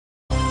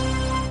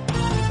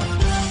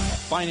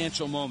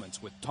Financial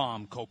Moments with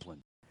Tom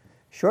Copeland.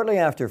 Shortly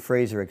after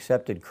Fraser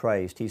accepted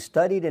Christ, he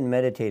studied and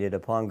meditated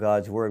upon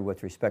God's Word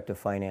with respect to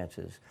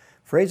finances.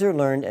 Fraser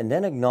learned and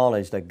then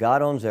acknowledged that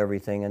God owns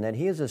everything and that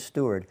he is a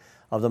steward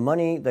of the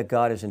money that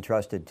God has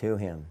entrusted to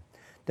him.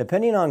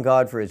 Depending on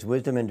God for his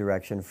wisdom and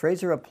direction,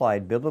 Fraser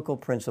applied biblical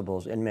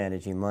principles in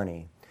managing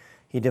money.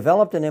 He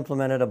developed and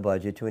implemented a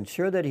budget to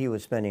ensure that he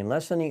was spending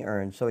less than he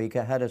earned so he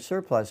had a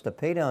surplus to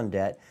pay down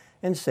debt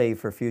and save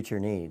for future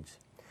needs.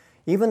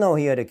 Even though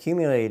he had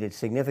accumulated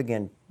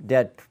significant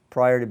debt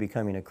prior to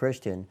becoming a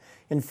Christian,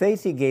 in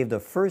faith he gave the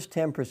first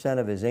 10%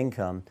 of his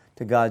income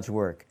to God's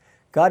work.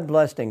 God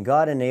blessed and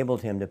God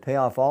enabled him to pay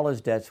off all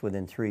his debts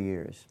within 3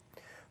 years.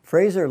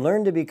 Fraser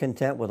learned to be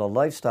content with a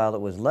lifestyle that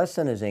was less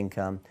than his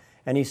income,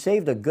 and he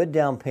saved a good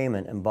down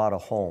payment and bought a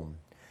home.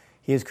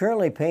 He is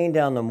currently paying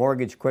down the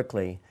mortgage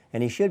quickly,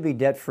 and he should be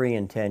debt-free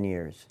in 10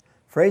 years.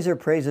 Fraser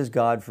praises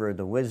God for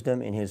the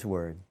wisdom in his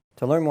word.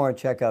 To learn more,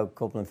 check out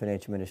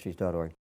CopelandFinancialMinistries.org.